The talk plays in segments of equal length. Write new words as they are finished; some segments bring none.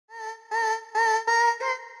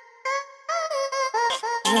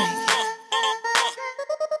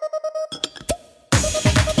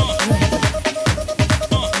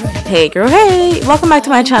Hey girl, hey! Welcome back to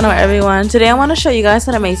my channel everyone. Today I want to show you guys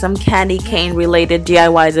how to make some candy cane related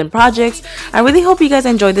DIYs and projects. I really hope you guys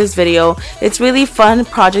enjoyed this video. It's really fun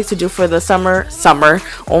projects to do for the summer,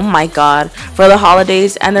 oh my god, for the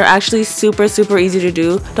holidays, and they're actually super easy to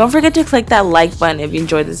do. Don't forget to click that like button if you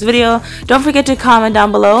enjoyed this video. Don't forget to comment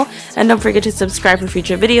down below, and don't forget to subscribe for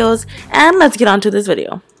future videos, and let's get on to this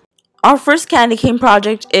video. Our first candy cane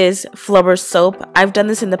project is FLUBBER soap. I've done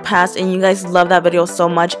this in the past and you guys love that video so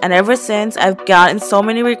much, and ever since I've gotten so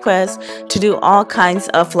many requests to do all kinds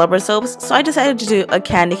of FLUBBER soaps, so I decided to do a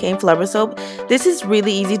candy cane FLUBBER soap. This is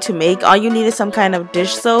really easy to make. All you need is some kind of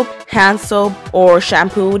dish soap, hand soap, or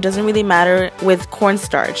shampoo, doesn't really matter, with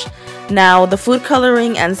cornstarch. Now the food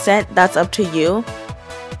coloring and scent, that's up to you.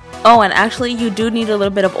 Oh, and actually you do need a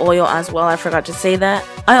little bit of oil as well, I forgot to say that.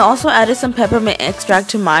 I also added some peppermint extract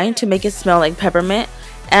to mine to make it smell like peppermint,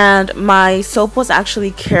 and my soap was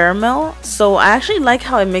actually caramel, so I actually like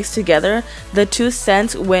how it mixed together. The two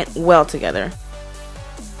scents went well together.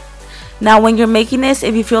 Now when you're making this,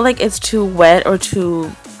 if you feel like it's too wet or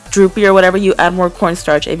too droopy or whatever, you add more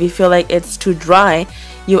cornstarch. If you feel like it's too dry,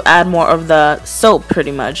 you add more of the soap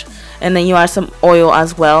pretty much, and then you add some oil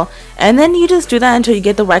as well, and then you just do that until you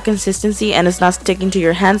get the right consistency and it's not sticking to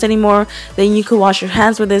your hands anymore. Then you could wash your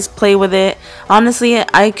hands with this, play with it. Honestly,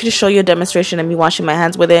 I could show you a demonstration of me washing my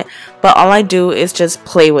hands with it, but all I do is just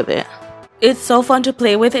play with it. It's so fun to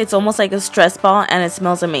play with. It's almost like a stress ball and it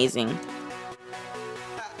smells amazing.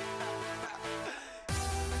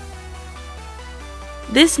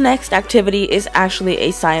 This next activity is actually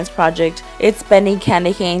a science project. It's bending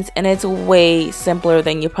candy canes, and it's way simpler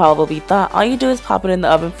than you probably thought. All you do is pop it in the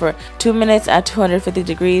oven for 2 minutes at 250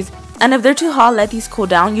 degrees. And if they're too hot, let these cool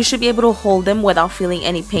down. You should be able to hold them without feeling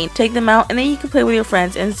any pain. Take them out and then you can play with your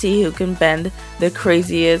friends and see who can bend the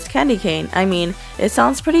craziest candy cane. I mean, it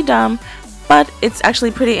sounds pretty dumb, but it's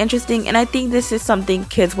actually pretty interesting, and I think this is something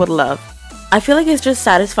kids would love. I feel like it's just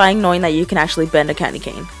satisfying knowing that you can actually bend a candy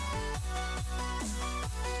cane.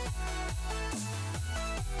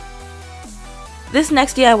 This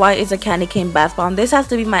next DIY is a candy cane bath bomb. This has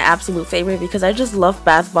to be my absolute favorite because I just love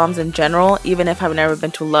bath bombs in general. Even if I've never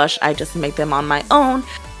been to Lush, I just make them on my own.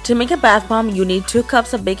 To make a bath bomb, you need 2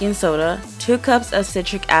 cups of baking soda, 2 cups of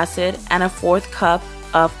citric acid, and a 1/4 cup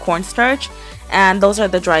of cornstarch. And those are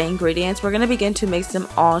the dry ingredients. We're going to begin to mix them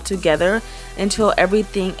all together until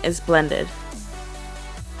everything is blended.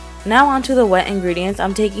 Now onto the wet ingredients.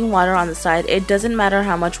 I'm taking water on the side. It doesn't matter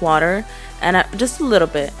how much water, and just a little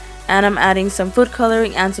bit. And I'm adding some food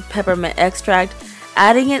coloring and some peppermint extract,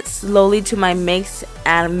 adding it slowly to my mix,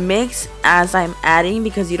 and mix as I'm adding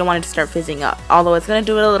because you don't want it to start fizzing up. Although it's going to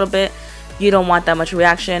do it a little bit, you don't want that much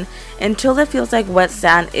reaction. Until it feels like wet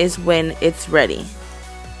sand is when it's ready.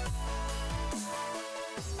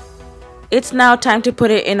 It's now time to put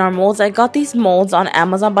it in our molds. I got these molds on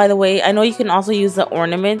Amazon, by the way. I know you can also use the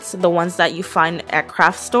ornaments, the ones that you find at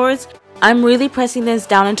craft stores. I'm really pressing this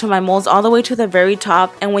down into my molds all the way to the very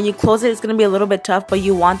top, and when you close it, it's going to be a little bit tough, but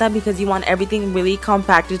you want that because you want everything really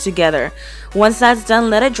compacted together. Once that's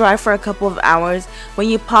done, let it dry for a couple of hours. When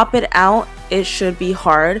you pop it out, it should be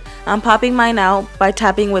hard. I'm popping mine out by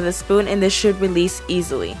tapping with a spoon, and this should release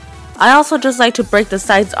easily. I also just like to break the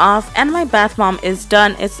sides off, and my bath bomb is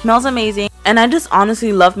done. It smells amazing, and I just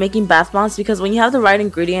honestly love making bath bombs because when you have the right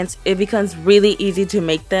ingredients, it becomes really easy to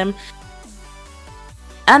make them.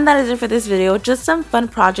 And that is it for this video. Just some fun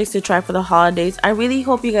projects to try for the holidays. I really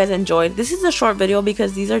hope you guys enjoyed. This is a short video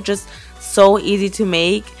because these are just so easy to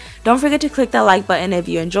make. Don't forget to click that like button if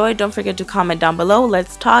you enjoyed. Don't forget to comment down below.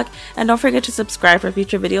 Let's talk. And don't forget to subscribe for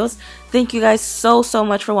future videos. Thank you guys so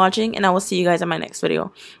much for watching, and I will see you guys in my next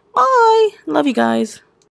video. Bye! Love you guys.